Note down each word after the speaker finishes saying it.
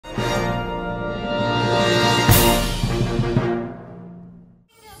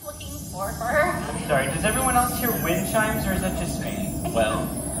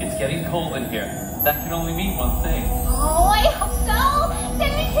cold in here. That can only mean one thing. Oh, I hope so.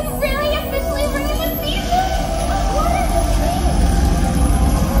 Then we can really officially bring in the season. What is the thing?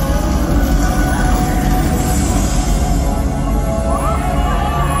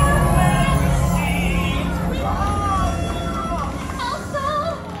 Elsa,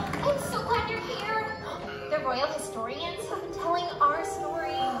 I'm so glad you're here. The royal historians have been telling our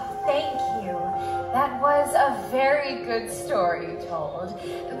story. Thank you. That was a very good story you told,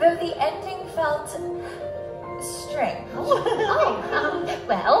 though the ending felt strange.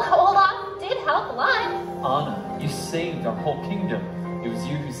 Well, Olaf did help a lot. Anna, you saved our whole kingdom. It was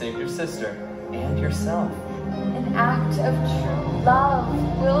you who saved your sister and yourself. An act of true love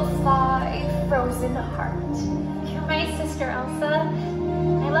will thaw a frozen heart. You're my sister, Elsa.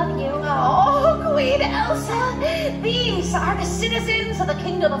 I love you. Oh, Queen Elsa! These are the citizens of the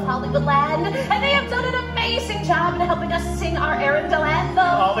Kingdom of Hollywoodland, and they have done an amazing job in helping us sing our Arendelle anthem.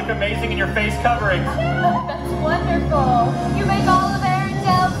 All look amazing in your face covering. That's wonderful. You make all of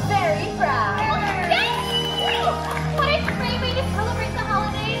Arendelle very proud. Yes! What a great way to celebrate the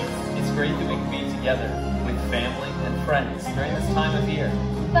holidays. It's great that we can be together with family and friends during this time of year.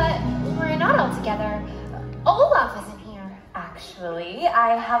 But we're not all together. Olaf isn't here. Actually,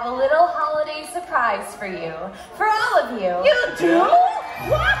 I have a little holiday surprise for you. For all of you. You do?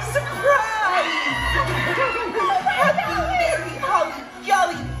 What surprise! Happy, merry, holly,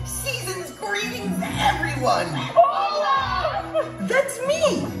 jolly season's greetings, everyone! Olaf! That's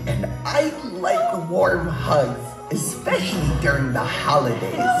me! And I like warm hugs, especially during the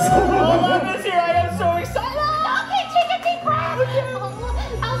holidays. Olaf is here. I am so excited. Okay, take a deep breath.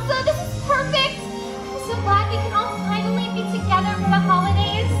 Oh, Elsa, this is perfect. I'm so glad we can all finally be together for the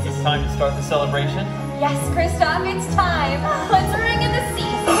holidays. It's time to start the celebration. Yes, Kristoff, it's time. Let's ring in the season.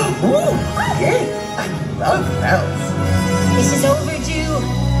 Ooh, yay! I love bells. This is overdue.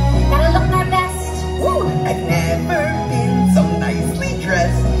 Gotta look our best. Ooh, I've never been so nicely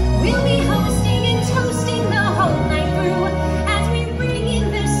dressed. We'll be hosting and toasting the whole night through as we bring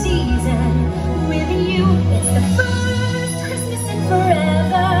in the season with you. It's the first Christmas in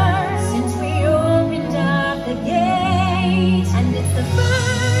forever since we opened up the gate. And it's the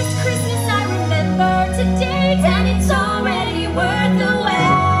first Christmas I remember to date, and it's already worth the wait.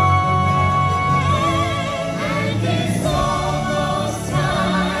 And it's almost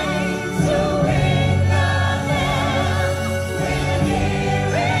time to ring the bell. We'll hear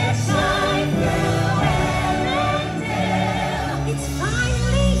it chime through Arendelle. It's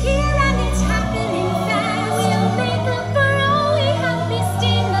finally here and it's happening fast. We'll make up for all we have missed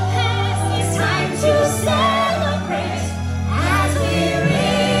in the past. It's time to celebrate as we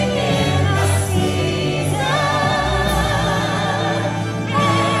ring in the season.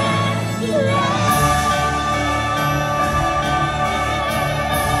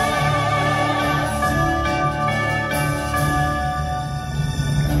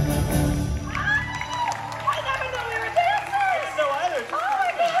 I never knew we were dancers! No either. Oh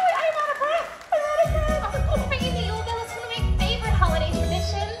my God, I'm out of breath! I'm out of breath! Oh, crazy! You'll tell us one of my favorite holiday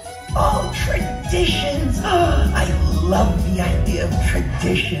traditions. Oh, traditions! I love the idea of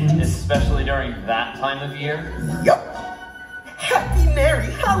traditions. Especially during that time of year. Yup. Happy,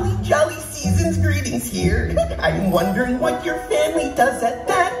 merry, holly, jolly season's greetings here. I'm wondering what your family does at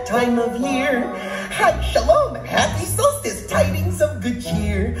that time of year. Hi, shalom, happy solstice, tidings of good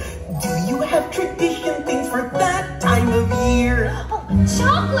cheer. Do you have tradition things for that time of year? Oh,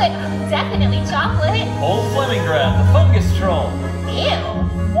 chocolate! Definitely chocolate. Old Flemingrad, the fungus troll. Ew.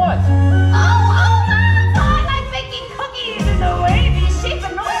 What? Oh, I like baking cookies in the wavy shape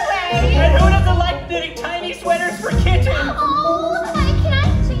of Norway! And who doesn't like knitting tiny sweaters for kittens? Oh, can I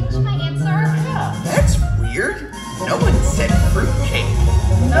change my answer? That's weird. No one said fruitcake.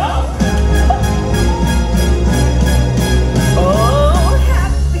 No. Oh,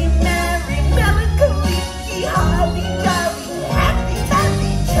 happy, merry, melancholy, holly, jolly, happy,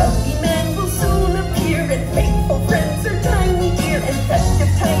 happy, chubby men will soon appear, and faithful friends are tiny dear, and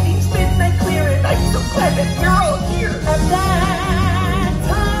festive tidings midnight clear, and I'm so glad that you're all here at that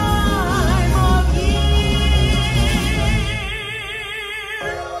time of year.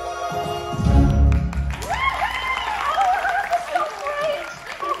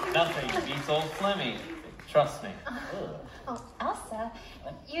 Nothing beats old Flemmy. Trust me. Oh, Elsa,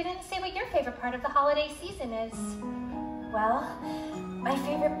 you didn't say what your favorite part of the holiday season is. Well, my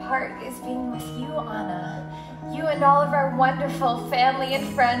favorite part is being with you, Anna. You and all of our wonderful family and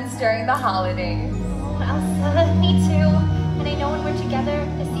friends during the holidays. Oh, Elsa, me too. And I know when we're together,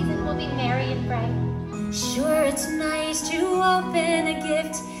 the season will be merry and bright. Sure, it's nice to open a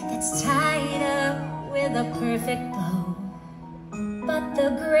gift that's tied up with a perfect bow. But the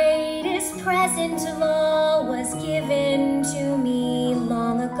greatest present of all was given to me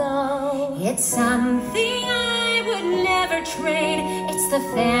long ago. It's something I would never trade. It's the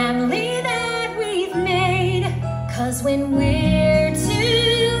family that we've made. 'Cause when we're